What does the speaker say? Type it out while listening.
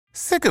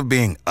Sick of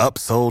being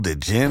upsold at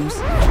gyms?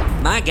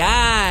 My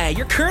guy,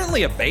 you're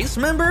currently a base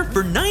member?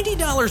 For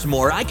 $90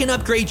 more, I can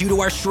upgrade you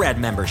to our Shred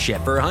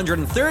membership. For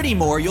 $130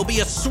 more, you'll be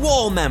a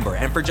Swole member.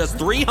 And for just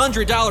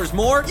 $300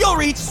 more, you'll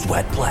reach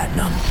Sweat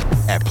Platinum.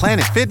 At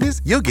Planet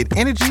Fitness, you'll get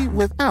energy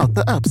without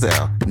the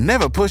upsell.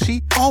 Never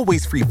pushy,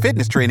 always free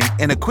fitness training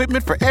and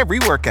equipment for every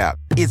workout.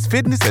 It's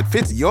fitness that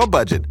fits your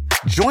budget.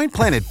 Join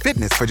Planet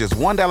Fitness for just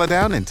 $1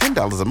 down and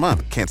 $10 a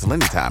month. Cancel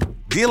anytime.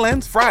 Deal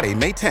ends Friday,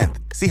 May 10th.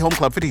 See Home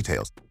Club for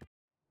details.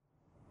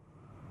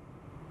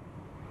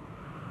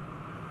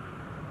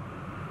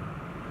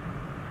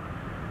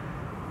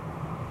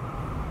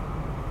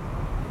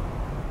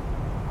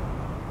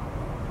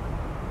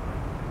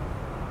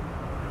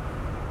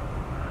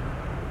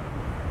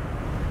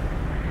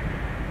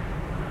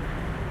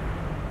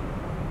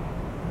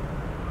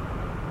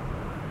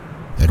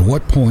 At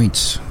what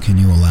point can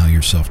you allow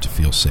yourself to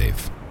feel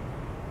safe?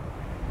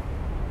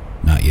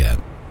 Not yet.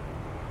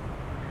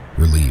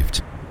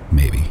 Relieved,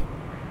 maybe,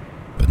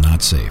 but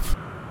not safe.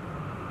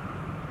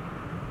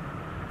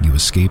 You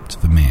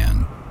escaped the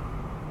man,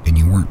 and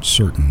you weren't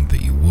certain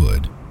that you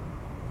would.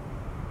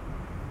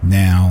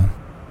 Now,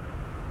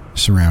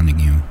 surrounding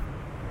you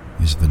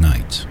is the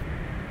night,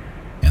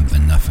 and the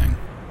nothing.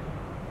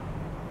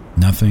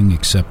 Nothing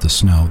except the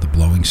snow, the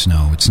blowing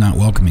snow. It's not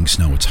welcoming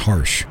snow, it's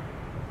harsh.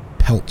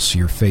 Pelts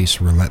your face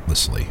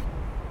relentlessly,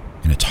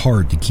 and it's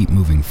hard to keep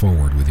moving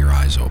forward with your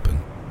eyes open.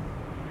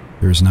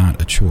 There's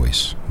not a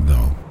choice,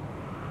 though.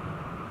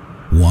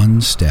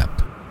 One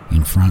step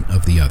in front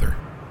of the other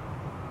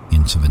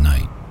into the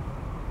night,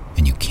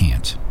 and you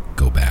can't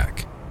go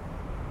back.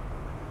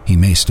 He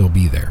may still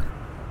be there.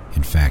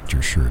 In fact,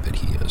 you're sure that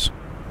he is.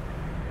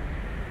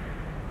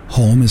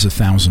 Home is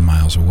 1,000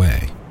 miles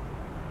away,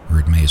 or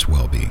it may as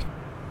well be.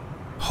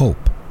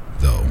 Hope,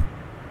 though,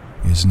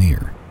 is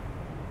near.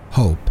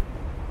 Hope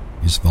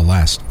is the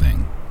last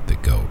thing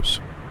that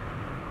goes.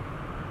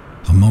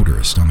 A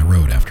motorist on the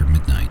road after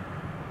midnight.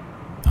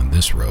 On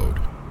this road,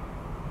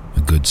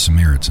 a good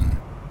Samaritan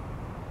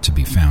to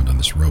be found on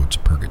this road to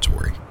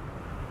purgatory.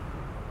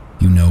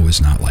 You know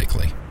is not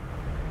likely.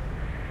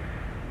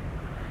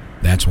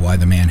 That's why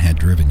the man had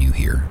driven you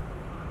here,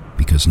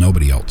 because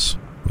nobody else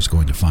was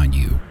going to find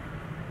you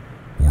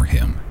or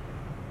him.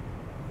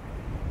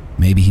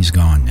 Maybe he's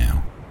gone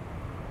now.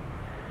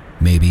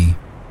 Maybe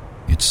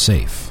it's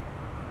safe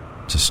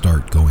to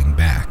start going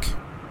back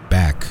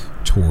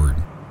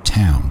toward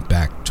town,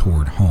 back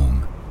toward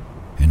home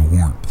and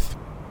warmth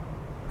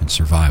and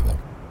survival.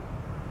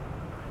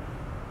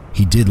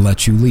 He did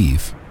let you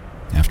leave,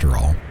 after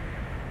all.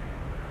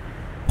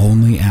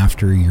 Only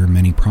after your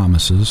many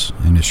promises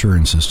and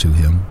assurances to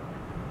him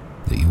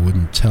that you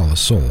wouldn't tell a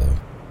soul.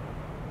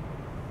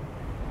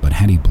 But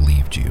had he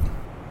believed you?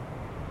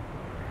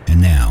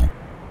 And now,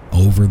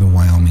 over the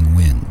Wyoming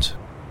wind,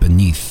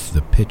 beneath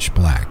the pitch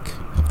black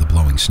of the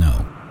blowing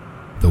snow,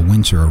 the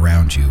winter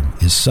around you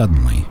is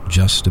suddenly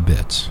just a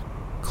bit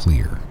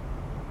clear.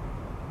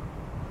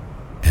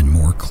 And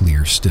more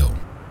clear still,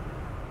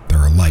 there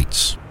are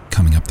lights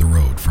coming up the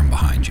road from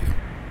behind you.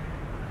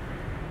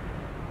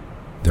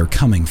 They're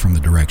coming from the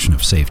direction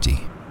of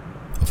safety,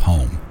 of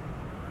home.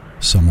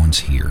 Someone's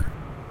here.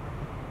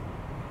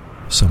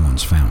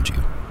 Someone's found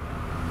you.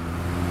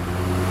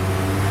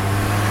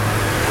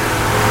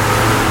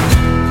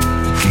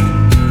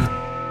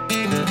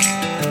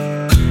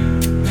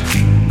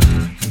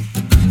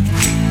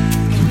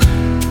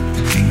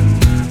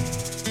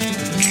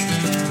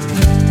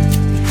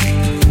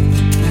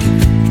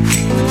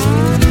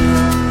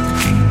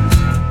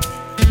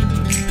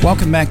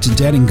 Welcome back to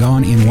Dead and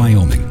Gone in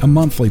Wyoming, a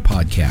monthly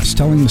podcast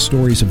telling the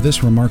stories of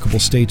this remarkable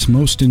state's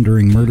most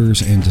enduring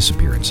murders and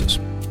disappearances.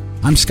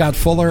 I'm Scott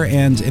Fuller,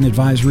 and an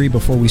advisory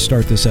before we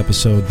start this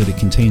episode that it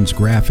contains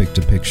graphic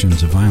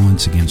depictions of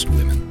violence against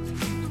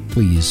women.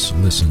 Please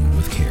listen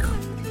with care.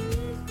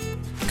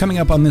 Coming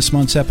up on this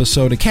month's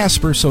episode, a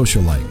Casper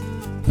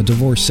socialite, a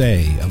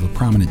divorcee of a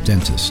prominent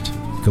dentist,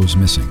 goes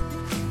missing.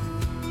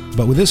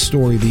 But with this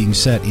story being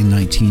set in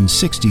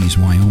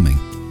 1960s Wyoming.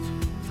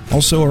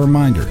 Also a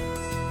reminder,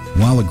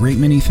 while a great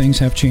many things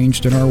have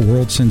changed in our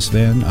world since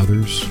then,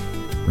 others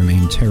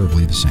remain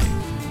terribly the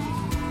same.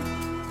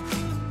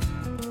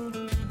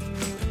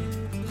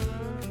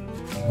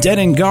 Dead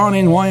and Gone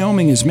in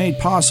Wyoming is made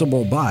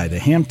possible by the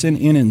Hampton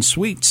Inn &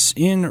 Suites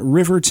in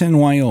Riverton,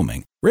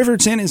 Wyoming.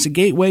 Riverton is a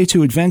gateway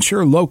to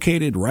adventure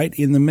located right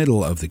in the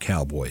middle of the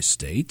Cowboy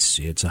State.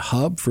 It's a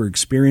hub for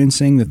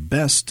experiencing the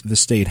best the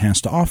state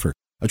has to offer.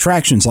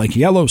 Attractions like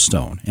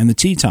Yellowstone and the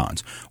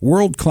Tetons,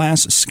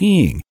 world-class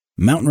skiing,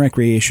 mountain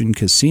recreation,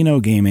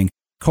 casino gaming,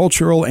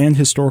 cultural and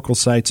historical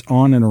sites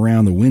on and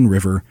around the Wind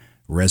River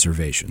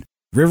Reservation.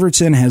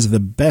 Riverton has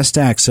the best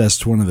access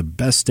to one of the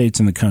best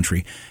states in the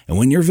country, and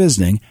when you're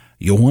visiting,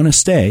 you'll want to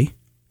stay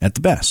at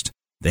the best.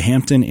 The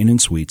Hampton Inn &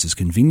 Suites is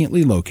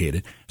conveniently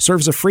located,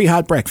 serves a free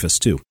hot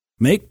breakfast too.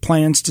 Make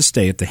plans to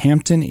stay at the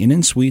Hampton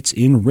Inn & Suites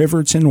in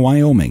Riverton,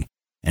 Wyoming,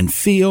 and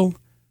feel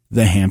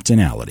the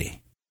Hamptonality.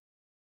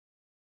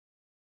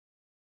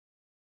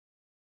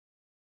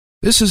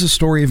 This is a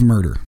story of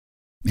murder.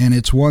 and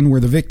it's one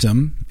where the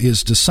victim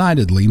is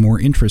decidedly more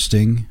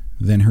interesting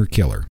than her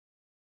killer.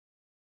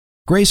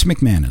 Grace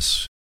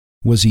MacManus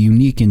was a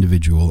unique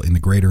individual in the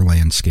greater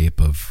landscape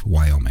of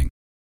Wyoming.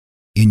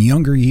 In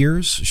younger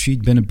years,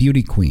 she'd been a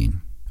beauty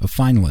queen, a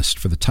finalist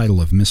for the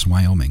title of Miss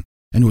Wyoming,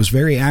 and was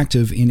very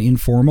active in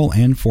informal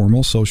and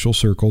formal social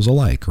circles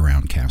alike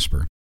around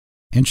Casper.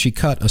 And she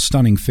cut a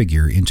stunning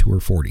figure into her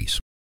 40s.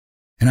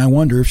 And I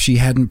wonder if she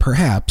hadn't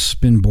perhaps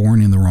been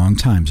born in the wrong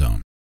time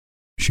zone.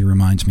 She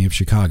reminds me of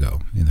Chicago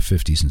in the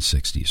 50s and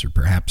 60s, or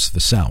perhaps the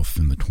South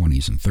in the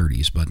 20s and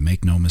 30s, but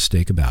make no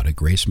mistake about it,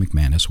 Grace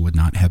MacManus would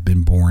not have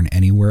been born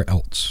anywhere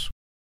else,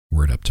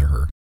 were it up to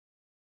her.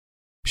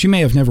 She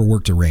may have never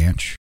worked a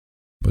ranch,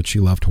 but she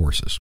loved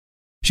horses.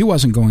 She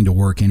wasn't going to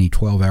work any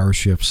 12-hour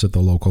shifts at the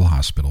local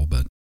hospital,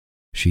 but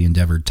she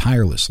endeavored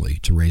tirelessly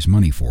to raise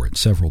money for it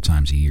several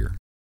times a year.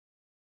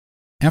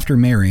 After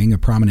marrying a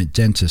prominent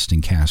dentist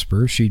in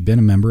Casper, she'd been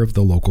a member of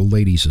the local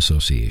Ladies'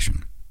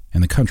 Association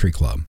and the country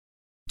club.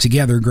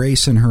 Together,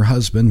 Grace and her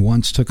husband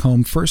once took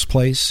home first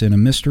place in a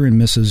Mr.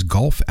 and Mrs.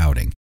 golf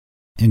outing,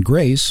 and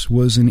Grace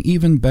was an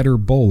even better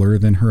bowler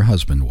than her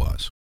husband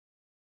was.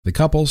 The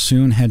couple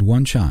soon had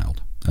one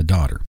child, a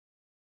daughter.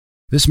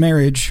 This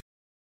marriage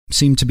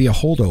seemed to be a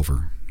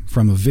holdover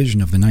from a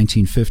vision of the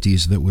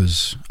 1950s that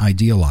was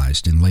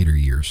idealized in later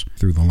years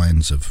through the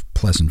lens of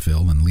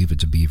Pleasantville and Leave It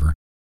to Beaver.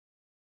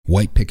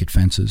 White picket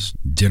fences,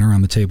 dinner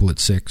on the table at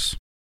 6,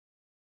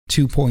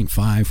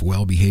 2.5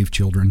 well-behaved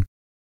children.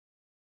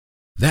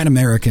 That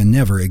America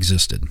never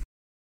existed,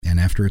 and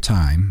after a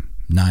time,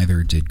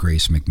 neither did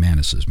Grace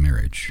MacManus's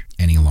marriage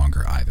any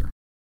longer either.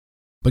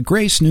 But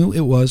Grace knew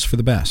it was for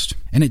the best,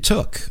 and it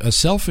took a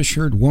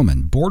self-assured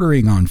woman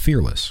bordering on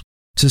fearless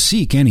to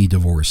seek any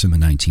divorce in the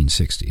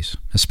 1960s,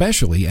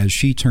 especially as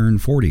she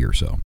turned 40 or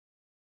so.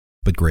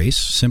 But Grace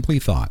simply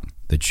thought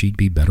that she'd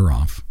be better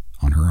off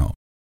on her own.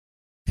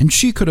 And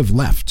she could have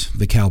left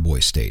the cowboy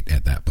state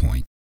at that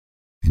point,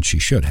 and she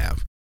should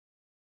have.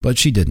 But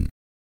she didn't.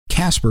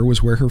 Casper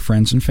was where her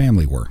friends and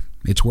family were.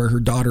 It's where her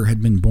daughter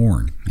had been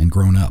born and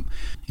grown up.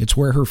 It's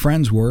where her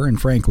friends were, and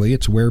frankly,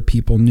 it's where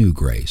people knew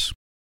Grace.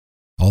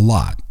 A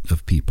lot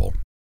of people.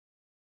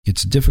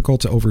 It's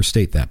difficult to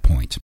overstate that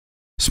point.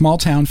 Small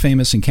town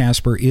famous in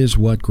Casper is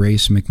what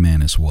Grace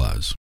MacManus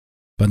was,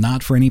 but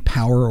not for any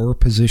power or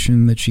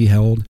position that she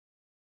held,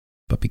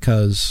 but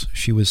because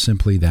she was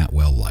simply that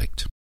well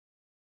liked.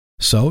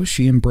 So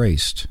she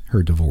embraced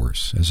her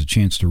divorce as a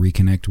chance to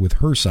reconnect with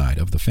her side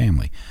of the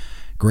family.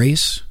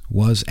 Grace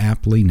was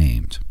aptly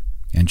named,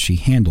 and she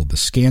handled the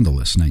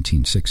scandalous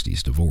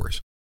 1960s divorce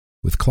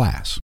with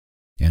class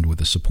and with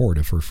the support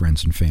of her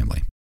friends and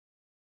family.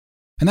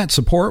 And that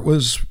support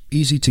was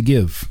easy to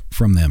give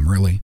from them,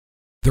 really.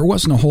 There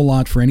wasn't a whole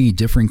lot for any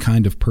different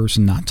kind of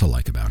person not to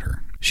like about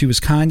her. She was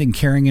kind and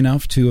caring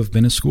enough to have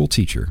been a school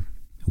teacher,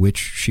 which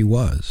she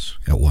was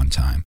at one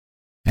time,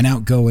 and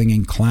outgoing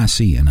and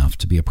classy enough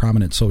to be a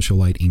prominent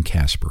socialite in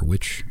Casper,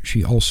 which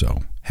she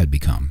also had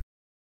become.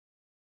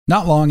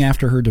 Not long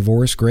after her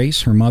divorce,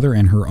 Grace, her mother,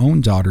 and her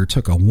own daughter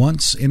took a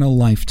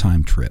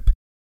once-in-a-lifetime trip,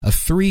 a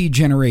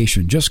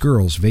 3-generation, just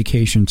girls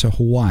vacation to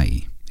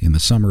Hawaii in the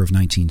summer of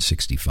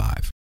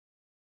 1965.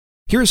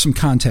 Here is some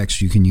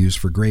context you can use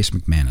for Grace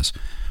MacManus.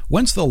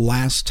 When's the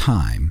last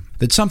time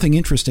that something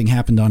interesting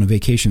happened on a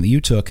vacation that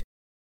you took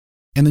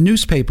and the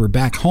newspaper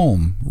back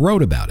home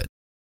wrote about it?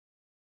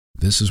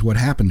 This is what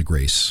happened to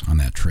Grace on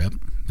that trip.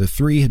 The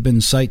 3 had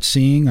been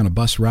sightseeing on a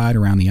bus ride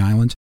around the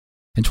island,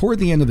 and toward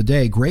the end of the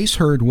day, Grace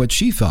heard what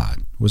she thought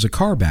was a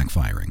car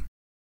backfiring.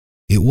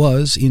 It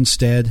was,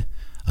 instead,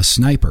 a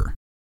sniper,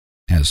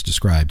 as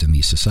described in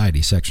the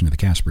Society section of the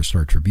Casper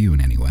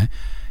Star-Tribune anyway,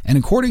 and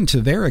according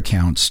to their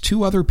accounts,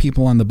 2 other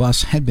people on the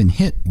bus had been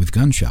hit with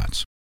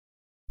gunshots.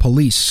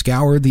 Police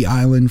scoured the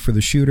island for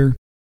the shooter,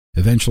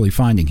 eventually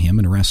finding him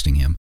and arresting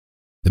him.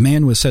 The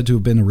man was said to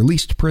have been a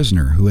released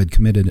prisoner who had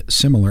committed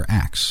similar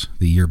acts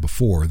the year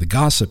before. The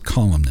gossip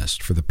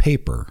columnist for the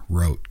paper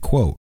wrote,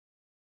 quote,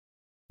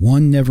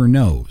 "One never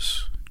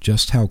knows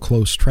just how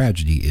close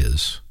tragedy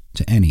is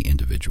to any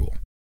individual."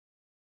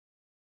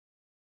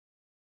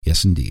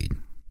 Yes, indeed.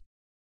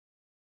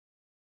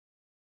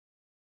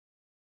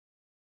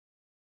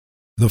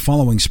 The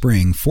following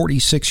spring,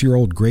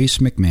 46-year-old Grace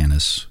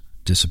MacManus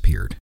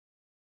disappeared.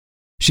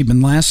 She'd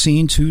been last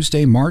seen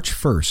Tuesday, March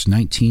 1st,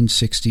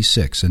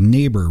 1966. A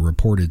neighbor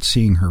reported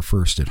seeing her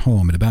first at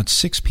home at about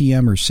 6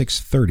 p.m. or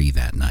 6:30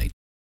 that night.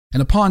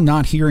 And upon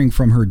not hearing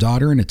from her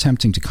daughter and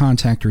attempting to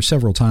contact her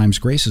several times,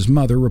 Grace's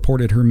mother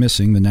reported her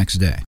missing the next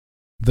day.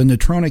 The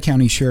Natrona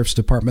County Sheriff's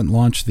Department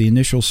launched the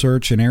initial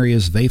search in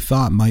areas they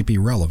thought might be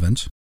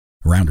relevant,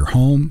 around her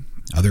home,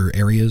 other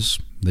areas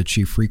that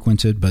she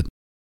frequented, but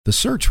the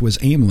search was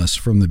aimless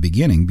from the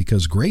beginning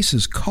because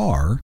Grace's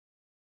car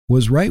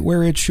was right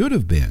where it should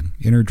have been,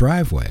 in her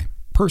driveway.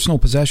 Personal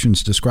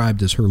possessions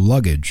described as her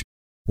luggage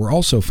were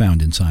also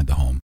found inside the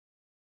home.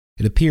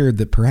 It appeared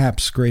that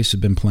perhaps Grace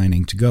had been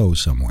planning to go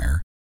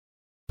somewhere,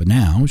 but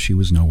now she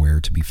was nowhere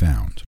to be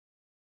found.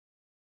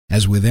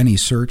 As with any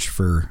search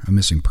for a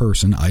missing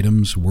person,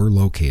 items were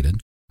located.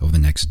 over the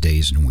next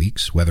days and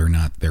weeks. Whether or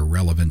not they're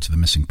relevant to the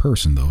missing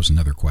person, though, is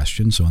another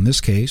question. So in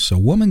this case, a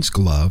woman's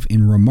glove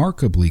in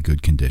remarkably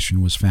good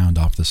condition was found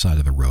off the side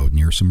of the road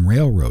near some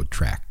railroad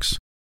tracks.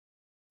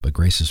 But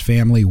Grace's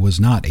family was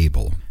not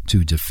able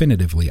to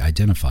definitively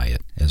identify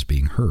it as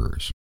being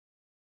hers.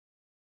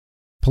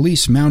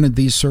 Police mounted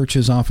these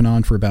searches off and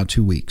on for about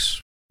 2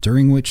 weeks,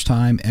 during which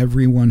time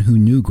everyone who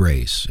knew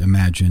Grace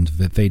imagined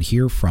that they'd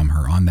hear from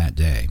her on that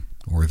day,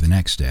 or the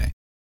next day,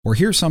 or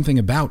hear something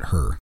about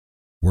her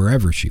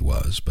wherever she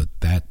was, but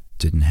that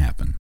didn't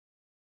happen.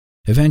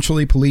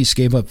 Eventually, police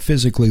gave up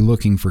physically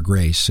looking for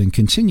Grace and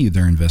continued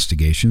their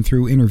investigation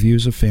through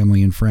interviews of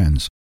family and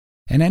friends,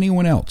 and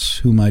anyone else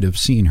who might have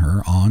seen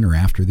her on or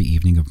after the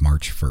evening of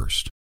March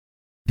 1st.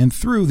 And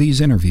through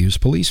these interviews,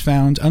 police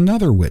found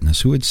another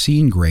witness who had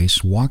seen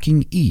Grace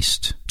walking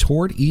east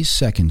toward East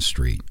 2nd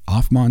Street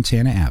off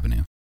Montana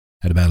Avenue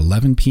at about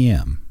 11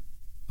 p.m.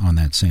 on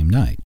that same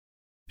night.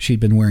 She'd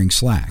been wearing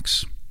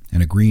slacks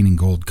and a green and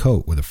gold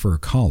coat with a fur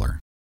collar.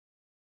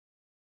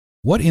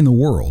 What in the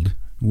world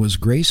was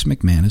Grace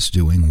MacManus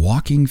doing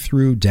walking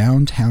through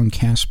downtown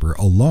Casper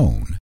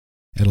alone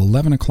at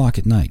 11 o'clock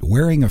at night,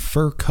 wearing a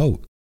fur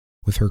coat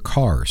with her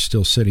car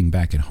still sitting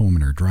back at home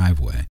in her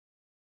driveway,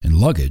 and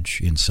luggage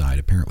inside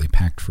apparently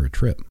packed for a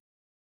trip?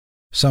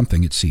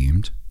 Something, it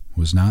seemed,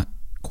 was not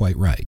quite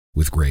right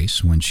with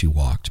Grace when she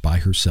walked by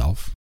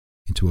herself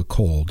into a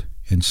cold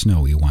and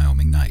snowy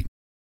Wyoming night.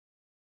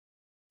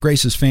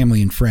 Grace's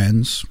family and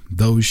friends,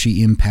 those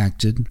she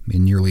impacted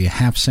in nearly a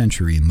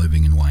half-century in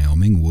living in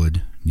Wyoming,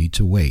 would need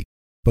to wait,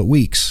 but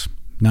weeks,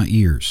 not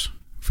years,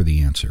 for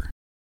the answer.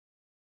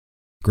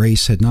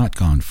 Grace had not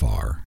gone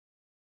far,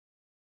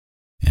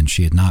 and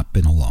she had not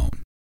been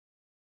alone.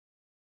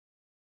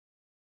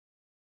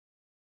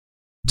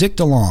 Dick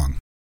DeLong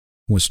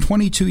was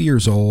 22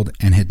 years old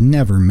and had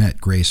never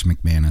met Grace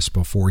MacManus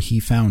before he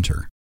found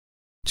her,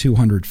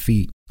 200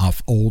 feet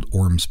off Old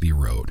Ormsby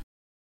Road.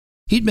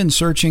 He'd been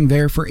searching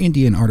there for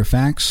Indian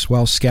artifacts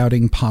while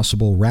scouting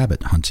possible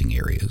rabbit hunting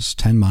areas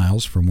 10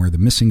 miles from where the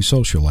missing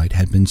socialite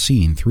had been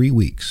seen 3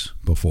 weeks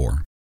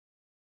before.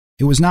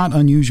 It was not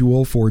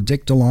unusual for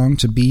Dick DeLong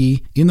to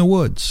be in the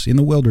woods, in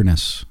the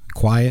wilderness, a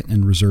quiet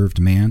and reserved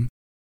man.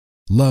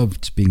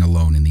 Loved being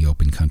alone in the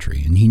open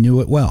country, and he knew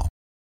it well.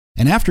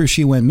 And after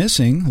she went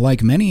missing,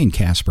 like many in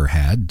Casper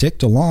had, Dick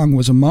DeLong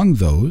was among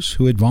those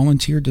who had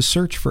volunteered to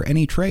search for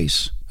any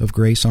trace of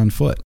Grace on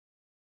foot.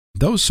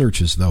 Those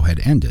searches, though,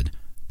 had ended,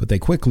 but they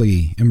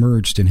quickly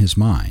emerged in his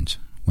mind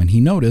when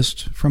he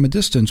noticed from a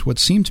distance what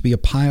seemed to be a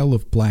pile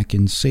of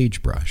blackened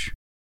sagebrush,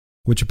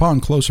 which upon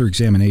closer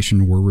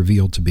examination were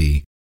revealed to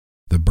be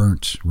the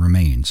burnt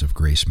remains of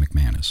Grace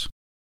MacManus.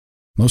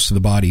 Most of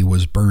the body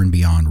was burned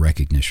beyond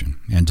recognition,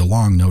 and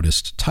DeLong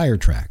noticed tire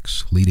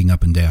tracks leading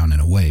up and down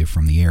and away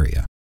from the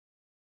area,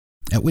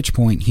 at which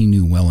point he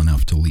knew well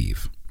enough to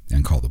leave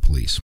and call the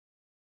police.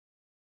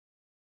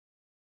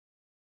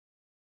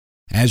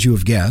 As you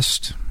have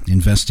guessed,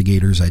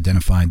 investigators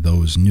identified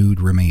those nude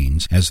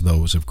remains as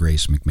those of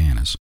Grace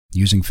MacManus,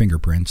 using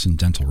fingerprints and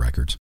dental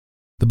records.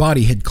 The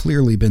body had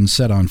clearly been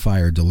set on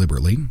fire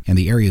deliberately, and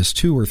the areas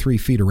 2 or 3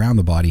 feet around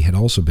the body had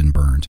also been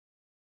burned.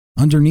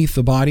 Underneath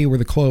the body were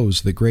the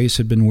clothes that Grace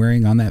had been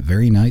wearing on that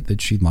very night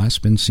that she'd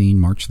last been seen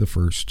March the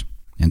 1st,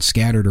 and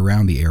scattered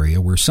around the area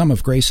were some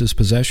of Grace's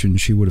possessions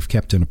she would have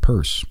kept in a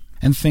purse,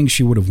 and things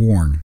she would have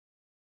worn,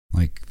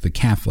 like the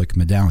Catholic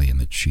medallion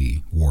that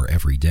she wore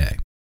every day.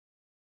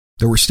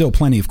 There were still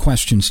plenty of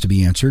questions to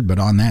be answered, but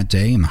on that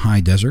day in the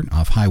high desert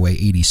off Highway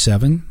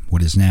 87,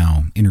 what is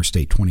now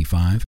Interstate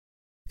 25,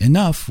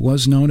 enough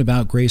was known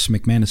about Grace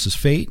MacManus'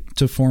 fate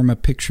to form a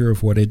picture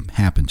of what had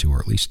happened to her,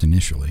 at least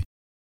initially.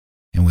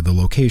 And with the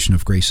location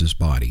of Grace's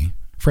body,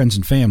 friends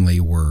and family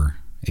were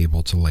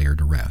able to lay her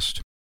to rest,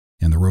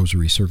 and the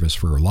rosary service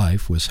for her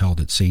life was held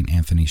at St.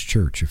 Anthony's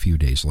Church a few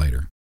days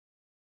later.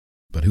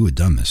 But who had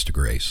done this to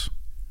Grace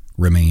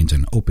remained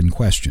an open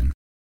question.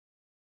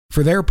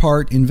 For their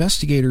part,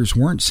 investigators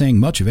weren't saying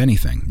much of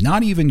anything,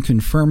 not even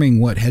confirming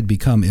what had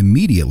become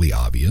immediately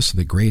obvious,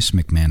 that Grace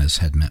MacManus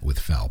had met with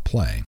foul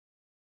play.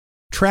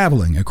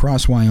 Traveling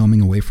across Wyoming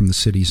away from the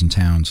cities and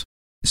towns,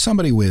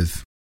 somebody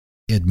with,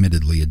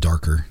 admittedly, a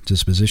darker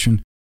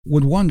disposition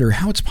would wonder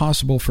how it's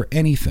possible for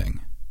anything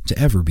to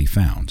ever be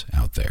found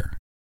out there.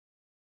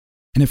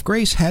 And if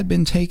Grace had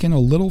been taken a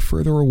little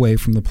further away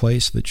from the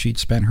place that she'd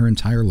spent her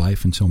entire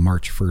life until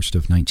March 1st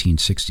of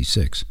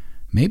 1966,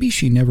 maybe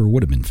she never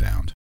would have been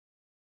found.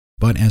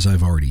 But as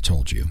I've already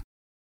told you,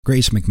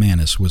 Grace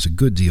MacManus was a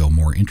good deal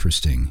more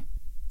interesting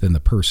than the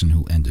person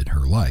who ended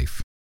her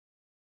life.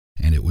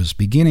 And it was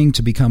beginning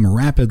to become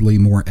rapidly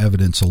more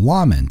evident to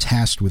lawmen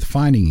tasked with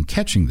finding and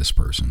catching this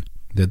person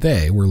that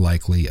they were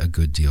likely a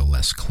good deal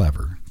less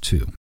clever,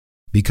 too.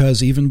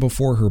 Because even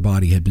before her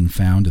body had been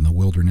found in the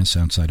wilderness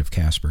outside of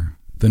Casper,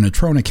 the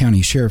Natrona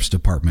County Sheriff's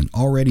Department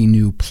already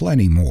knew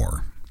plenty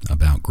more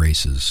about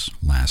Grace's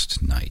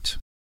last night.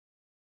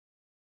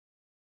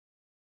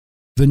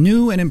 The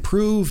new and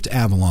improved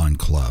Avalon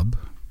Club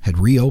had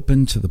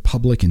reopened to the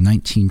public in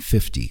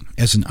 1950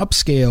 as an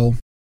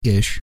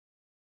upscale-ish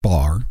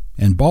bar,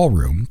 and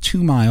ballroom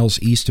 2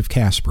 miles east of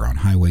Casper on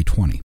Highway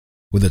 20.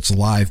 With its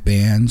live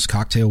bands,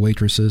 cocktail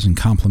waitresses, and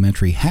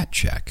complimentary hat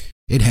check,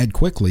 it had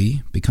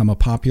quickly become a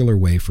popular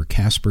way for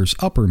Casper's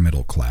upper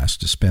middle class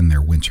to spend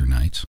their winter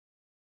nights.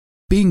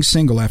 Being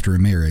single after a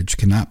marriage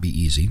cannot be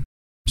easy,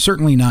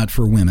 certainly not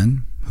for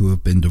women who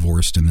have been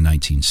divorced in the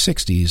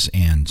 1960s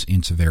and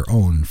into their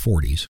own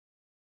 40s.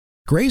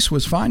 Grace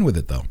was fine with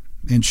it, though,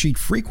 and she'd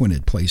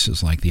frequented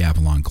places like the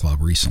Avalon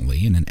Club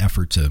recently in an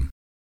effort to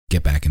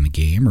get back in the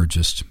game or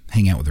just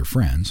hang out with her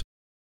friends.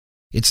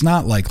 It's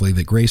not likely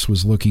that Grace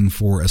was looking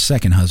for a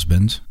second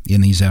husband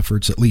in these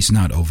efforts, at least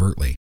not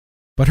overtly.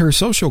 But her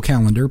social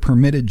calendar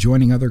permitted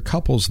joining other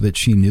couples that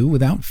she knew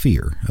without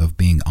fear of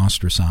being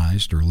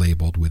ostracized or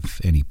labeled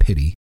with any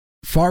pity.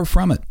 Far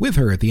from it. With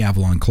her at the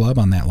Avalon Club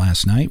on that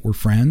last night were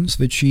friends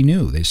that she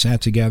knew. They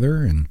sat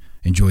together and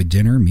enjoyed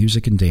dinner,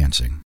 music, and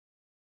dancing.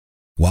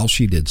 While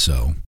she did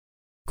so,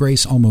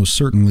 Grace almost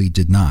certainly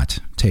did not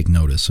take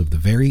notice of the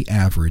very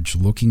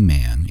average-looking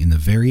man in the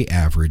very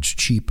average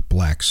cheap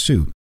black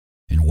suit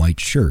and white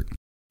shirt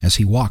as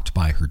he walked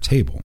by her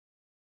table,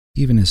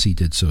 even as he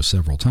did so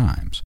several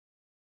times.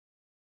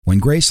 When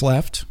Grace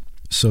left,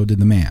 so did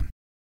the man.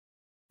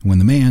 When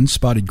the man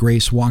spotted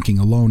Grace walking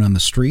alone on the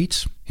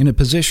street, in a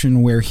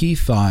position where he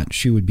thought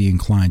she would be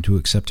inclined to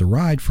accept a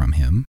ride from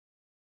him,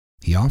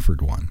 he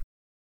offered one.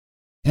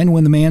 And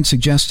when the man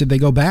suggested they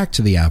go back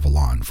to the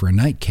Avalon for a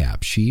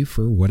nightcap, she,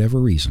 for whatever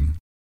reason,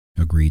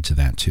 agreed to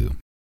that too.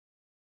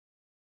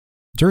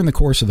 During the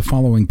course of the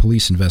following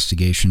police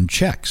investigation,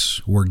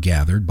 checks were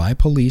gathered by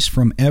police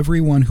from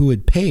everyone who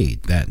had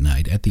paid that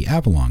night at the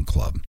Avalon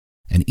Club,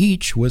 and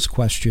each was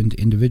questioned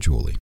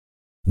individually.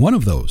 One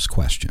of those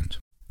questioned,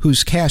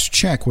 whose cash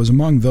check was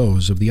among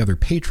those of the other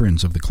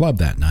patrons of the club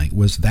that night,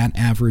 was that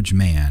average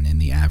man in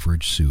the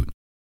average suit,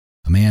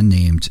 a man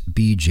named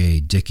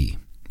B.J. Dickey,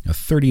 a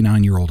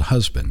 39-year-old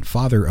husband,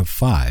 father of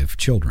 5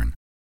 children,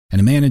 and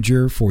a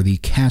manager for the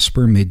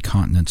Casper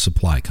Mid-Continent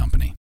Supply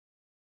Company.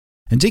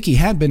 And Dickey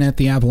had been at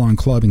the Avalon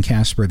Club in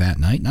Casper that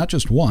night, not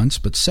just once,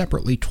 but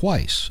separately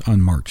twice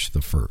on March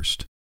the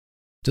 1st.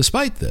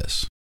 Despite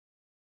this,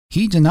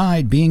 he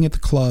denied being at the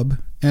club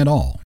at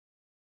all,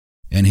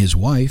 and his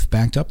wife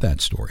backed up that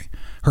story.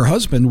 Her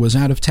husband was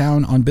out of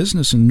town on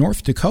business in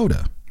North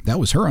Dakota. That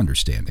was her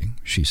understanding,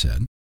 she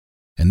said.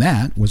 And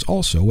that was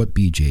also what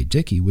B.J.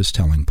 Dickey was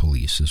telling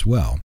police as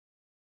well.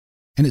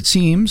 And it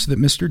seems that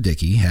Mr.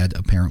 Dickey had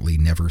apparently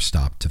never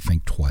stopped to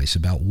think twice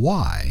about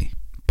why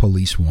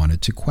police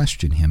wanted to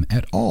question him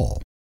at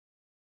all.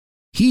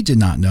 He did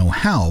not know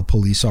how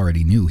police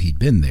already knew he'd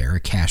been there, a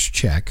cash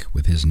check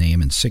with his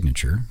name and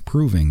signature,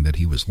 proving that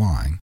he was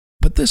lying.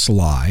 But this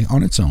lie,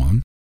 on its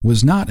own,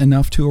 was not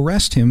enough to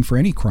arrest him for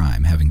any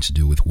crime having to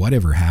do with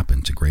whatever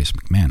happened to Grace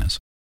MacManus.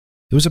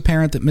 It was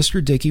apparent that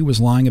Mr. Dickey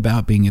was lying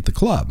about being at the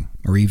club,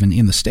 or even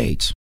in the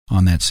States,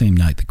 on that same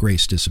night that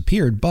Grace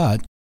disappeared,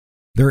 but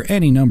there are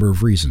any number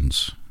of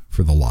reasons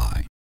for the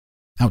lie,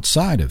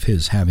 outside of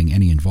his having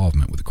any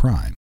involvement with the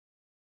crime.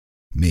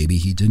 Maybe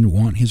he didn't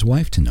want his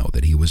wife to know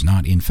that he was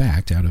not, in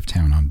fact, out of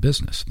town on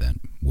business. That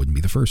wouldn't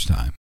be the first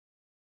time.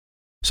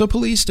 So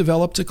police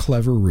developed a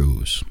clever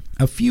ruse.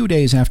 A few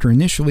days after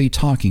initially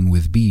talking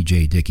with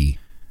B.J. Dickey,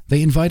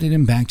 they invited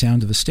him back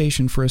down to the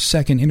station for a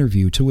second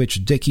interview, to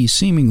which Dickey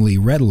seemingly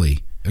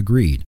readily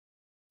agreed.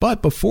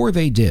 But before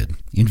they did,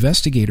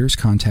 investigators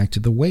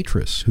contacted the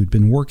waitress who'd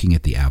been working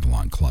at the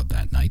Avalon Club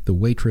that night, the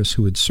waitress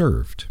who had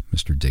served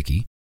Mr.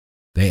 Dickey.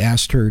 They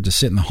asked her to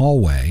sit in the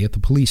hallway at the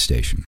police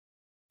station.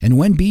 And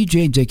when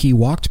B.J. Dickey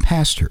walked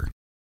past her,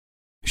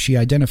 she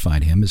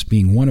identified him as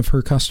being one of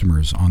her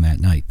customers on that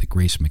night that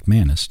Grace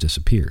MacManus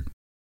disappeared.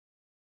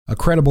 A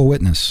credible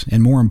witness,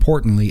 and more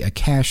importantly, a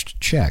cashed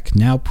check,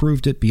 now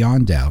proved it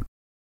beyond doubt.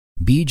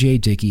 B.J.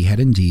 Dickey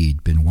had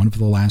indeed been one of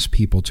the last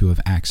people to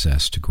have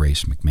access to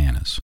Grace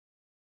MacManus.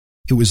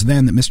 It was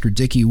then that Mr.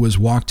 Dickey was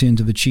walked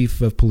into the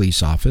chief of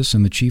police office,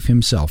 and the chief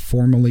himself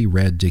formally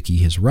read Dickey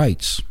his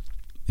rights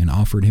and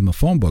offered him a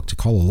phone book to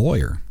call a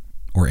lawyer,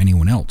 or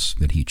anyone else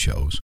that he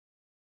chose.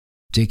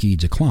 Dickey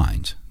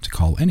declined to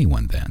call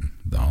anyone then,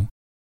 though.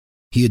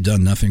 He had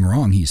done nothing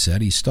wrong, he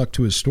said. He stuck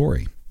to his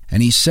story,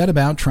 and he set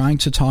about trying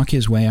to talk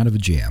his way out of a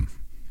jam,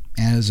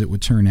 as it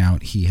would turn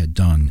out he had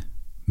done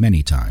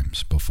many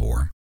times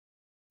before.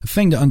 The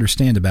thing to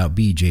understand about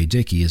B.J.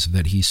 Dickey is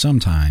that he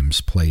sometimes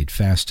played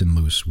fast and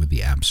loose with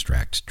the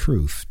abstract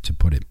truth, to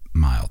put it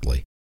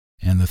mildly.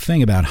 And the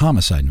thing about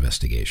homicide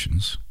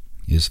investigations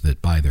is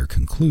that by their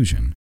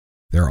conclusion,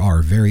 there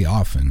are very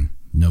often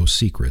no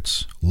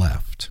secrets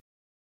left.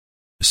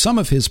 Some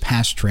of his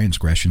past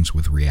transgressions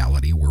with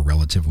reality were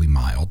relatively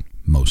mild,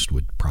 most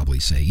would probably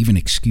say even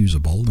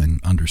excusable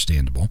and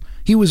understandable.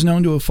 He was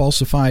known to have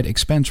falsified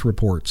expense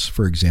reports,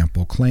 for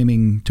example,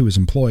 claiming to his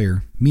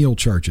employer meal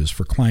charges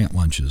for client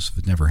lunches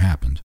that never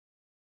happened.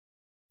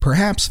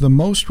 Perhaps the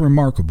most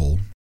remarkable,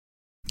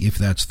 if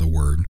that's the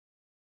word,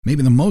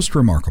 maybe the most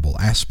remarkable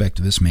aspect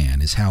of this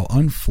man is how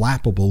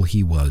unflappable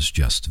he was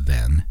just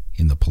then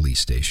in the police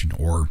station,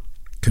 or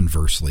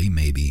conversely,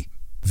 maybe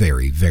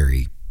very,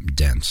 very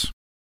dense.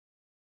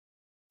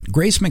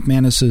 Grace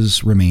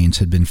MacManus's remains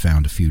had been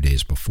found a few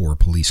days before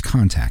police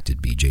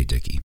contacted B.J.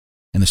 Dickey,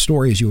 and the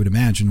story, as you would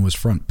imagine, was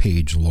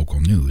front-page local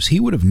news. He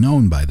would have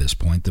known by this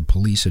point that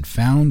police had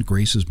found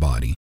Grace's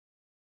body,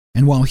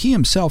 and while he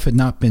himself had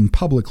not been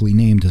publicly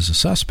named as a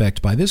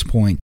suspect, by this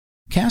point,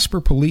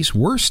 Casper police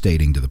were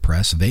stating to the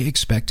press they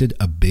expected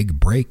a big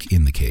break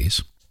in the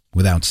case,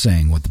 without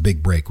saying what the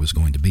big break was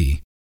going to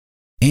be,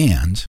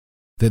 and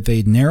that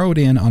they'd narrowed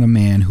in on a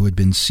man who had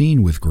been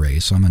seen with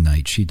Grace on the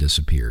night she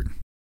disappeared.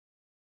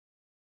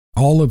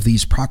 All of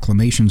these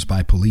proclamations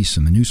by police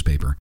in the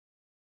newspaper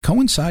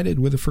coincided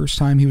with the first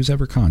time he was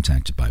ever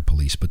contacted by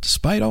police, but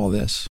despite all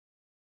this,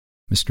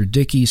 Mr.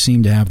 Dickey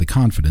seemed to have the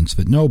confidence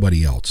that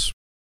nobody else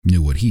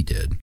knew what he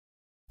did,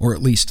 or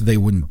at least they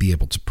wouldn't be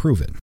able to prove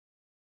it,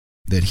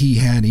 that he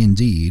had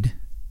indeed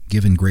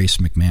given Grace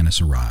MacManus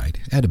a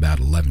ride at about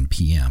 11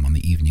 p.m. on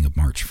the evening of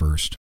March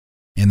 1st,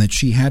 and that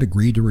she had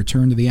agreed to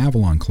return to the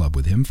Avalon Club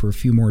with him for a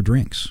few more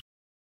drinks.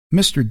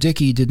 Mr.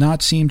 Dickey did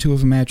not seem to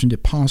have imagined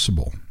it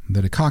possible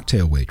that a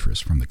cocktail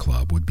waitress from the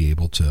club would be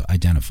able to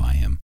identify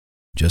him,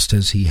 just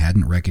as he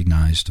hadn't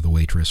recognized the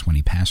waitress when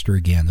he passed her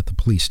again at the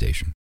police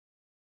station.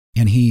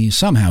 And he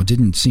somehow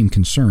didn't seem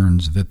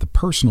concerned that the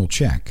personal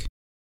check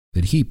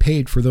that he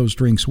paid for those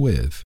drinks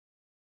with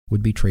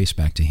would be traced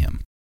back to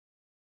him.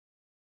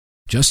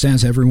 Just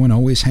as everyone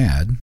always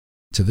had,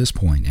 to this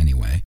point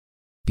anyway,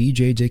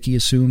 B.J. Dickey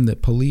assumed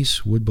that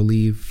police would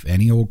believe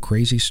any old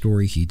crazy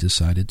story he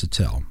decided to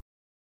tell.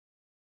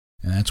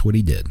 And that's what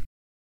he did.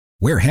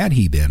 Where had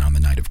he been on the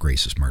night of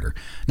Grace's murder?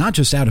 Not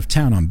just out of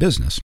town on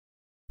business.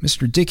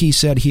 Mr. Dickey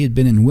said he had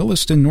been in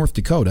Williston, North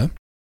Dakota,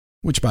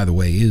 which, by the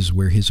way, is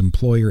where his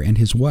employer and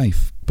his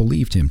wife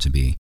believed him to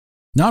be.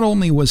 Not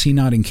only was he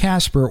not in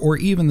Casper or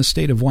even the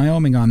state of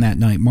Wyoming on that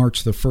night,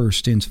 March the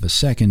 1st into the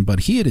 2nd,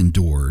 but he had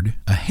endured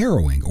a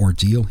harrowing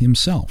ordeal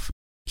himself.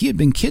 He had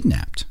been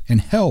kidnapped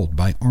and held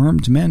by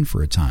armed men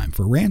for a time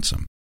for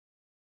ransom.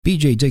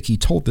 B.J. Dickey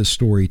told this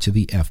story to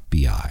the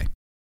FBI.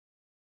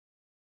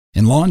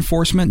 And law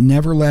enforcement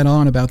never let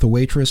on about the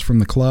waitress from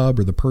the club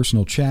or the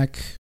personal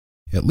check,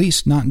 at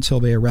least not until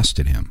they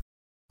arrested him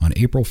on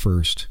April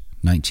 1st,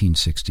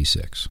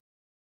 1966,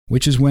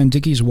 which is when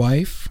Dickey's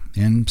wife,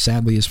 and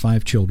sadly his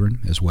 5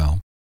 children as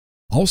well,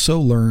 also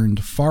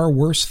learned far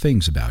worse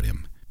things about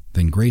him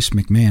than Grace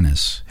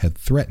MacManus had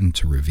threatened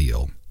to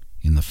reveal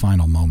in the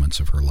final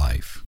moments of her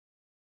life.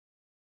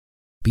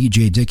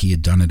 B.J. Dickey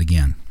had done it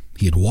again.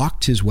 He had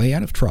walked his way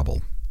out of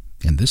trouble,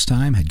 and this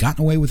time had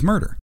gotten away with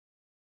murder.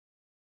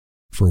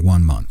 For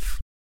 1 month.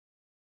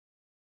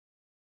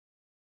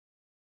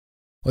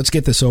 Let's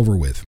get this over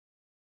with.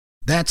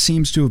 That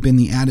seems to have been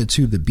the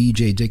attitude that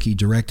B.J. Dickey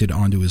directed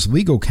onto his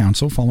legal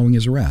counsel following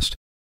his arrest.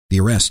 The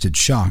arrest had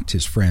shocked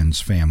his friends,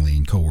 family,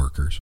 and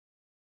co-workers.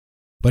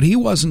 But he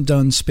wasn't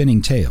done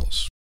spinning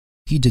tales.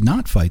 He did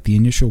not fight the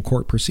initial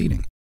court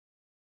proceeding.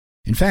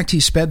 In fact, he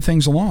sped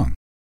things along.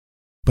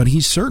 But he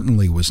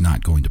certainly was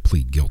not going to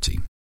plead guilty.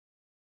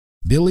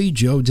 Billy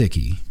Joe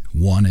Dickey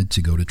wanted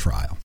to go to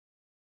trial.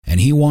 And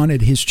he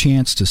wanted his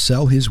chance to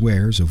sell his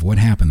wares of what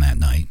happened that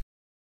night,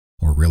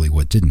 or really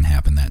what didn't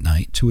happen that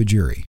night, to a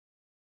jury.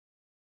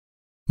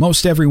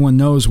 Most everyone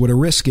knows what a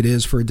risk it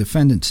is for a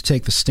defendant to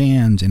take the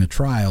stand in a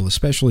trial,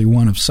 especially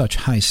one of such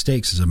high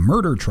stakes as a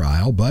murder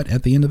trial, but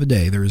at the end of the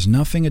day, there is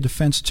nothing a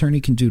defense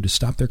attorney can do to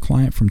stop their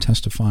client from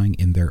testifying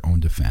in their own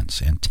defense,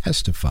 and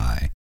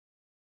testify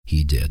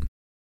he did.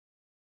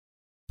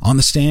 On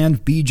the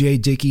stand, B.J.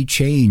 Dickey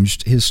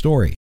changed his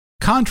story.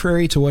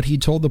 Contrary to what he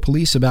told the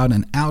police about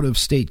an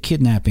out-of-state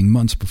kidnapping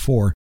months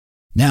before,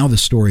 now the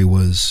story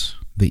was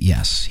that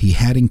yes, he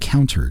had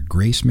encountered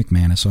Grace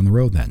MacManus on the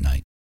road that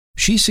night.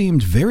 She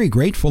seemed very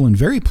grateful and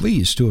very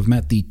pleased to have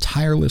met the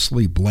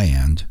tirelessly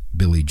bland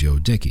Billy Joe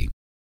Dickey,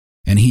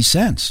 and he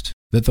sensed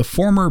that the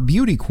former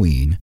beauty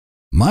queen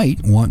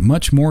might want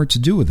much more to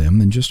do with him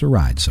than just a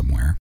ride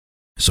somewhere.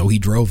 So he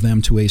drove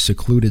them to a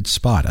secluded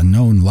spot, a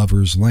known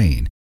lover's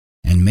lane,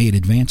 and made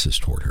advances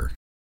toward her.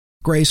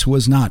 Grace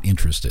was not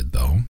interested,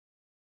 though.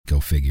 Go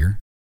figure.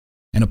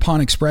 And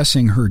upon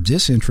expressing her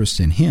disinterest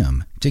in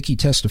him, Dickey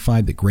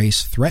testified that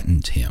Grace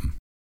threatened him.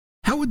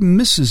 How would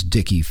Mrs.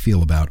 Dickey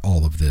feel about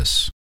all of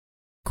this?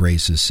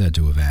 Grace is said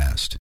to have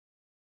asked.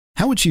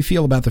 How would she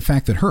feel about the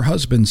fact that her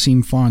husband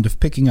seemed fond of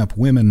picking up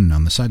women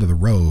on the side of the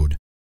road,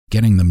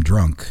 getting them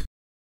drunk,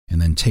 and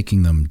then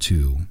taking them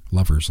to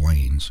lovers'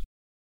 lanes?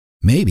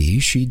 Maybe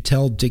she'd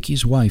tell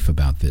Dickey's wife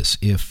about this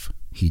if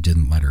he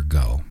didn't let her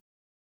go.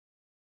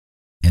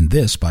 And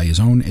this, by his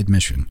own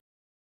admission,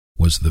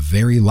 was the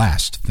very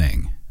last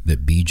thing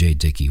that B.J.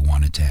 Dickey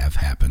wanted to have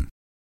happen.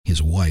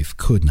 His wife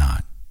could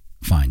not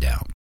find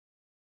out.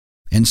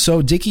 And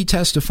so Dickey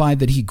testified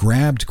that he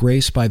grabbed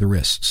Grace by the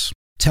wrists,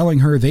 telling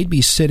her they'd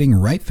be sitting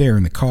right there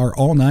in the car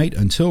all night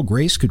until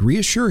Grace could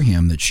reassure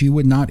him that she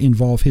would not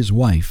involve his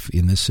wife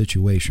in this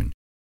situation,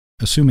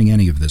 assuming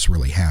any of this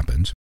really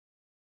happened.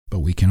 But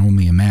we can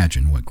only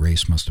imagine what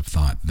Grace must have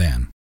thought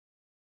then.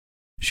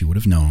 She would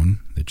have known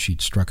that she'd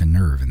struck a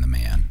nerve in the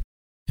man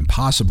and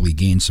possibly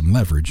gained some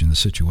leverage in the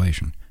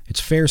situation, It's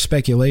fair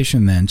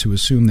speculation, then, to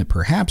assume that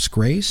perhaps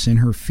Grace, in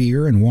her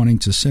fear and wanting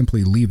to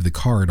simply leave the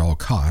car at all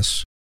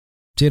costs,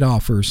 did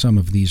offer some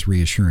of these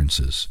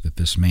reassurances that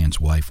this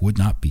man's wife would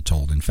not be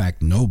told. In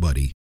fact,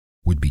 nobody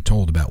would be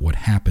told about what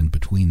happened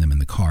between them in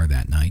the car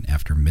that night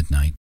after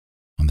midnight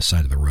on the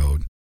side of the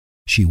road.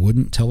 She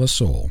wouldn't tell a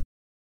soul,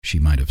 she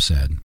might have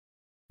said.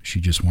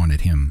 She just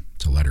wanted him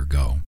to let her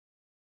go.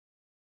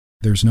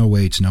 There's no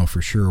way to know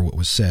for sure what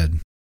was said,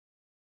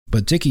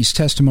 but Dickie's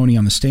testimony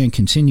on the stand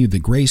continued that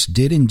Grace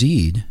did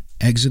indeed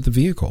exit the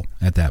vehicle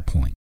at that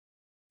point,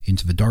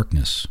 into the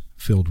darkness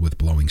filled with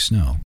blowing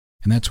snow.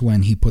 And that's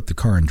when he put the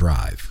car in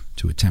drive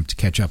to attempt to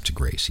catch up to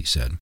Grace, he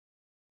said.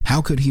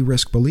 How could he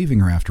risk believing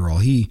her after all?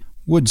 He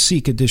would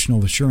seek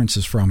additional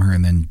assurances from her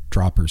and then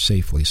drop her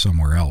safely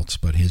somewhere else,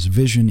 but his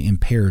vision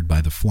impaired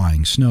by the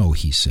flying snow,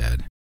 he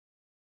said.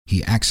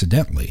 He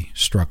accidentally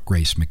struck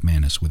Grace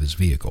MacManus with his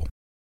vehicle,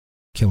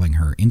 killing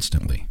her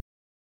instantly,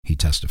 he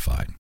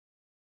testified.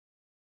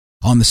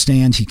 On the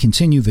stand, he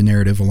continued the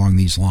narrative along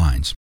these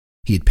lines.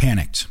 He had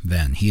panicked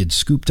then. He had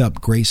scooped up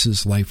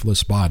Grace's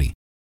lifeless body,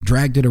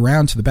 dragged it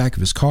around to the back of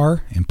his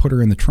car, and put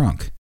her in the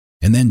trunk,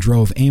 and then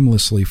drove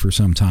aimlessly for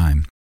some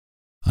time,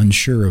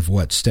 unsure of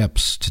what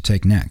steps to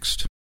take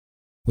next.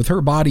 With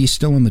her body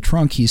still in the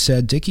trunk, he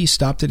said, Dickie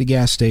stopped at a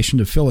gas station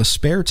to fill a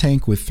spare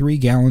tank with 3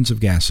 gallons of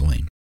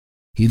gasoline.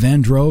 He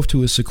then drove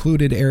to a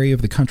secluded area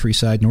of the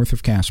countryside north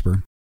of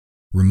Casper,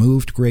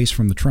 removed Grace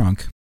from the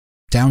trunk,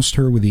 doused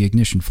her with the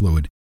ignition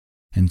fluid,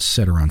 and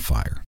set her on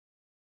fire.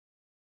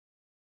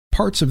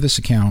 Parts of this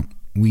account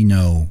we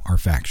know are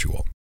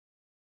factual.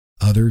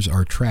 Others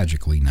are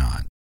tragically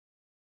not.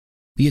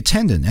 The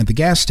attendant at the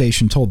gas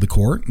station told the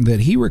court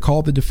that he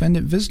recalled the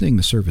defendant visiting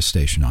the service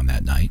station on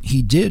that night.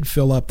 He did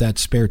fill up that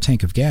spare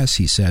tank of gas,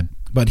 he said,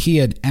 but he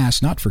had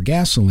asked not for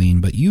gasoline,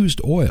 but used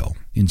oil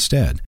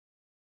instead.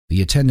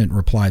 The attendant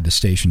replied the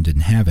station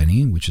didn't have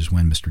any, which is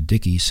when Mr.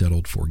 Dickie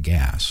settled for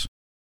gas.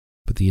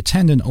 But the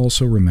attendant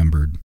also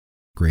remembered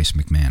Grace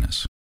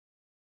MacManus,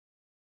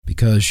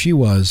 because she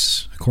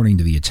was, according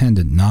to the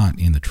attendant, not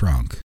in the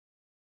trunk,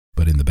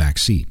 but in the back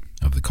seat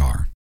of the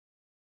car.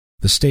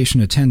 The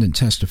station attendant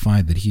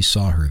testified that he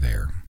saw her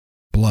there,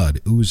 blood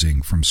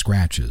oozing from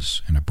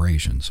scratches and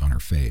abrasions on her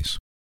face.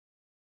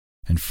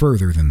 And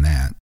further than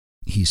that,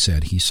 he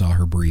said he saw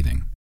her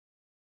breathing,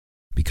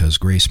 because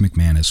Grace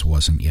MacManus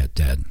wasn't yet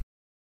dead.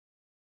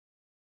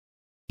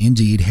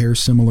 Indeed, hair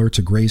similar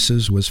to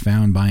Grace's was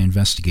found by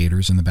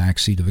investigators in the back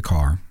seat of the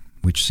car,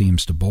 which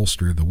seems to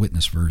bolster the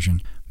witness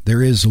version.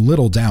 There is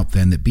little doubt,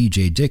 then, that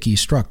B.J. Dickie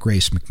struck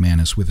Grace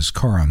MacManus with his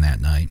car on that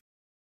night.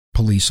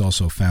 Police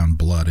also found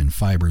blood and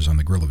fibers on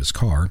the grill of his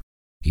car,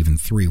 even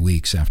 3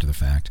 weeks after the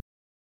fact.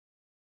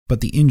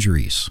 But the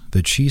injuries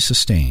that she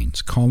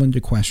sustained call into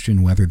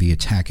question whether the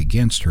attack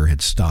against her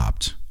had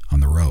stopped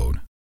on the road.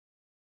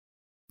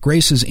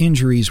 Grace's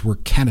injuries were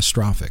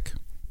catastrophic.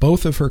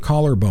 Both of her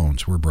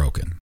collarbones were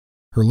broken.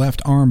 Her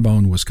left arm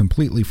bone was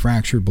completely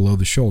fractured below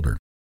the shoulder.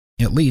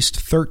 At least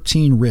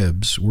 13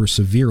 ribs were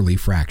severely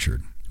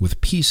fractured, with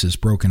pieces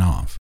broken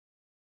off.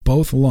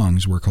 Both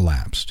lungs were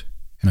collapsed,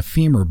 and a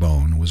femur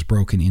bone was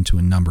broken into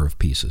a number of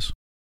pieces.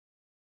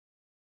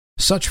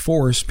 Such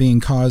force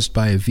being caused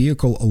by a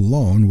vehicle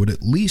alone would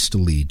at least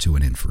lead to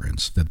an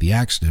inference that the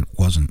accident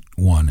wasn't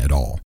one at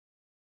all.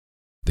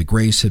 That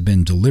Grace had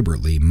been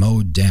deliberately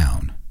mowed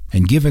down,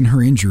 and given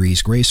her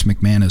injuries, Grace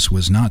MacManus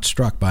was not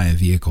struck by a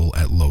vehicle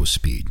at low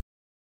speed.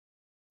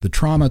 The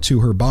trauma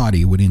to her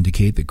body would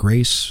indicate that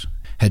Grace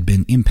had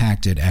been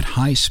impacted at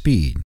high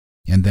speed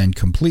and then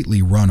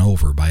completely run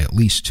over by at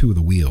least 2 of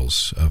the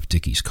wheels of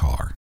Dickie's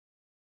car.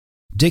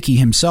 Dickie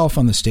himself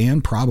on the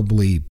stand,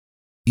 probably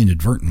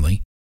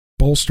inadvertently,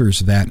 bolsters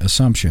that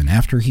assumption.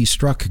 After he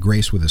struck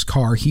Grace with his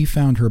car, he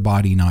found her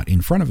body not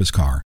in front of his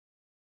car,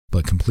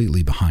 but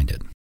completely behind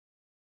it.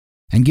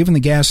 And given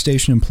the gas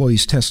station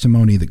employee's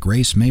testimony that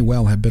Grace may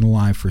well have been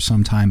alive for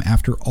some time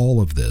after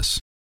all of this,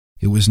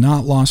 it was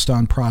not lost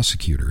on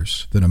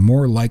prosecutors that a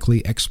more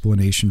likely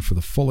explanation for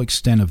the full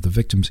extent of the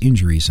victim's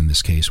injuries in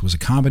this case was a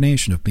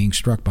combination of being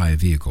struck by a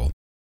vehicle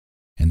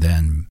and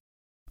then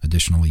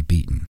additionally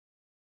beaten.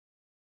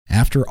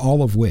 After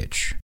all of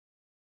which,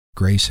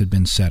 Grace had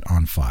been set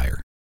on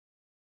fire.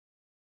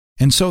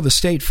 And so the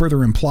state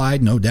further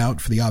implied, no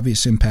doubt for the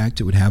obvious impact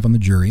it would have on the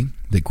jury,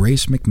 that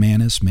Grace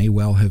MacManus may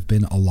well have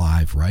been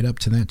alive right up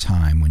to that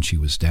time when she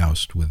was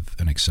doused with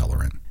an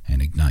accelerant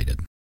and ignited.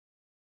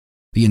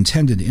 The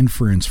intended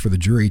inference for the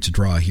jury to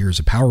draw here is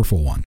a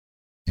powerful one,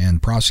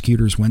 and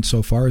prosecutors went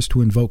so far as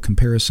to invoke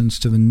comparisons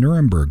to the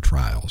Nuremberg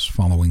trials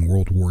following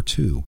World War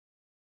II,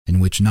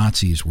 in which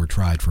Nazis were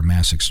tried for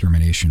mass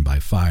extermination by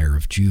fire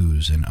of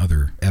Jews and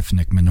other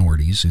ethnic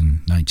minorities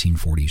in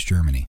 1940s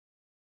Germany.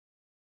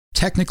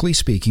 Technically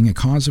speaking, a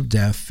cause of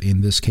death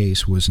in this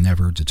case was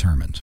never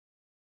determined,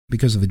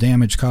 because of the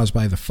damage caused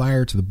by the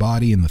fire to the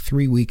body in the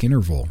 3-week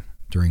interval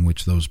during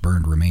which those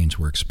burned remains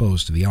were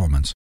exposed to the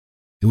elements.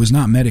 It was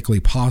not medically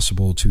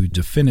possible to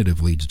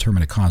definitively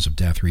determine a cause of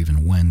death or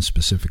even when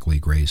specifically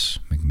Grace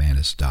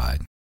MacManus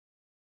died.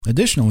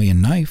 Additionally, a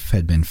knife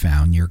had been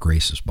found near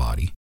Grace's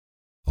body,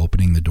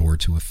 opening the door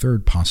to a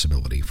third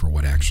possibility for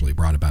what actually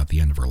brought about the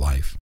end of her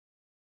life.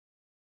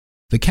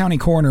 The county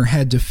coroner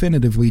had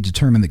definitively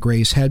determined that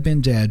Grace had been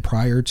dead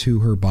prior to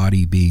her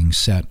body being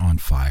set on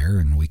fire,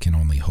 and we can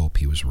only hope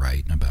he was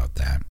right about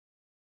that.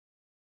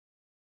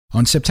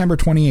 On September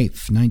 28,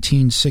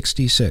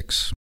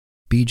 1966,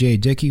 B.J.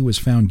 Dickey was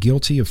found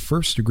guilty of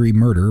first-degree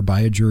murder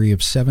by a jury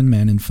of 7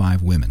 men and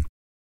 5 women.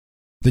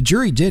 The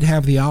jury did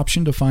have the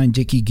option to find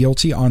Dickey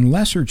guilty on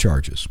lesser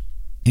charges,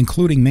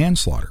 including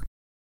manslaughter,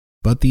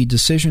 but the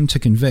decision to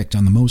convict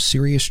on the most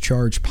serious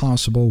charge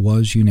possible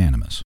was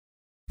unanimous.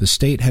 The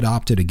state had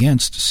opted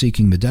against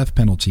seeking the death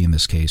penalty in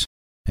this case,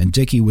 and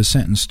Dickey was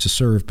sentenced to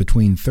serve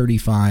between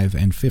 35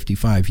 and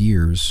 55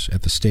 years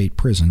at the state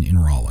prison in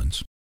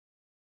Rawlins.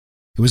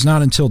 It was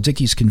not until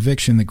Dickey's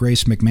conviction that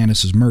Grace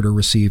MacManus' murder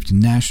received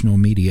national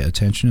media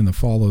attention in the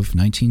fall of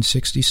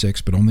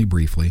 1966, but only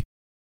briefly,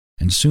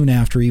 and soon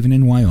after, even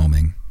in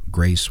Wyoming,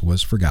 Grace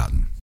was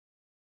forgotten.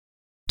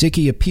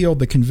 Dickey appealed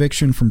the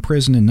conviction from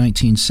prison in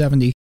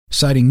 1970,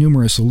 citing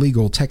numerous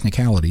legal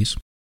technicalities,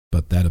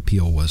 but that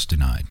appeal was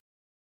denied.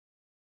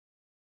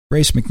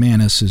 Grace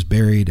MacManus is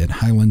buried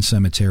at Highland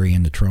Cemetery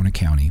in Natrona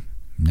County,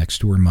 next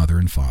to her mother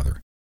and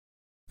father.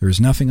 There is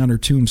nothing on her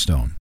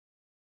tombstone,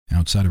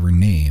 outside of her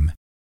name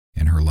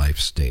and her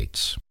life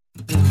dates.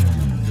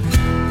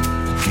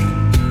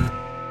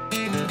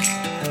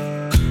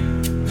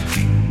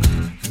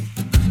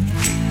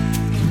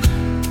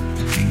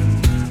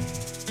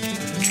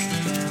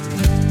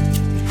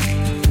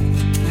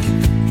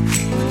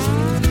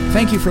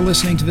 Thank you for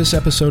listening to this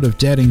episode of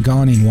Dead and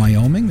Gone in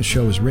Wyoming. The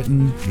show is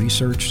written,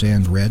 researched,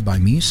 and read by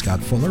me,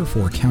 Scott Fuller,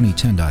 for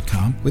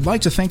County10.com. We'd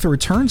like to thank the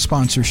return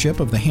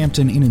sponsorship of the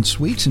Hampton Inn &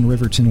 Suites in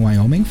Riverton,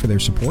 Wyoming for their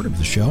support of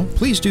the show.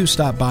 Please do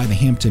stop by the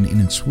Hampton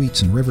Inn &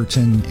 Suites in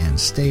Riverton and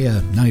stay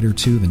a night or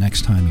two the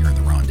next time you're in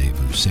the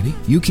Rendezvous City.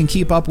 You can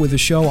keep up with the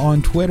show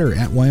on Twitter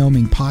at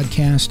Wyoming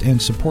Podcast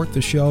and support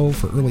the show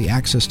for early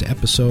access to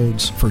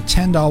episodes for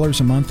 $10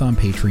 a month on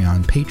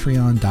Patreon,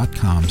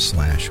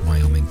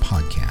 patreon.com/Wyoming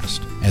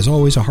Podcast. As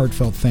always, a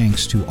heartfelt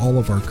thanks to all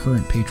of our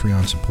current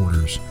Patreon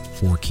supporters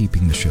for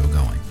keeping the show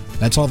going.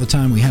 That's all the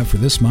time we have for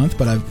this month,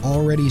 but I've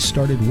already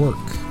started work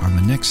on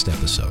the next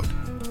episode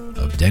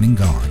of Dead and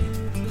Gone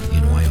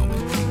in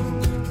Wyoming.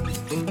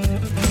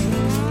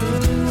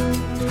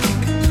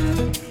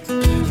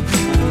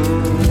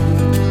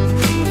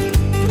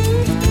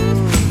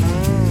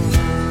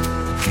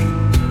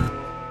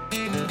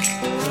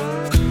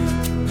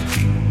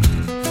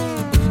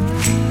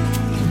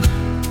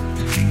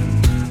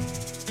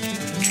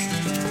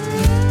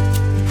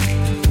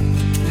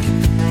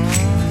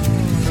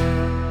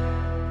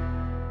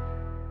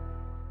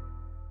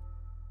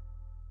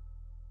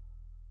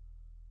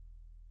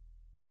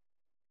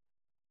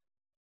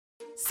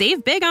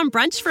 Save big on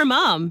brunch for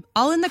mom,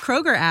 all in the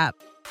Kroger app.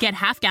 Get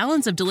half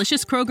gallons of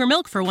delicious Kroger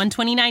milk for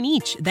 $1.29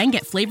 each. Then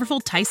get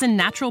flavorful Tyson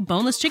natural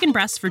boneless chicken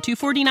breasts for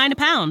 $2.49 a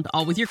pound,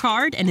 all with your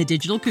card and a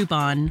digital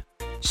coupon.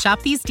 Shop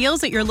these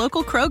deals at your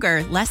local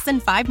Kroger, less than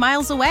 5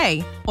 miles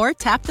away. Or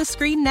tap the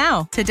screen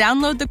now to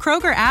download the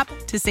Kroger app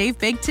to save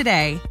big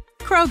today.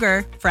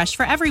 Kroger, fresh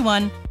for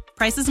everyone.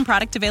 Prices and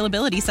product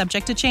availability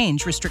subject to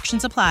change.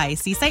 Restrictions apply.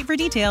 See site for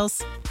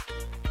details.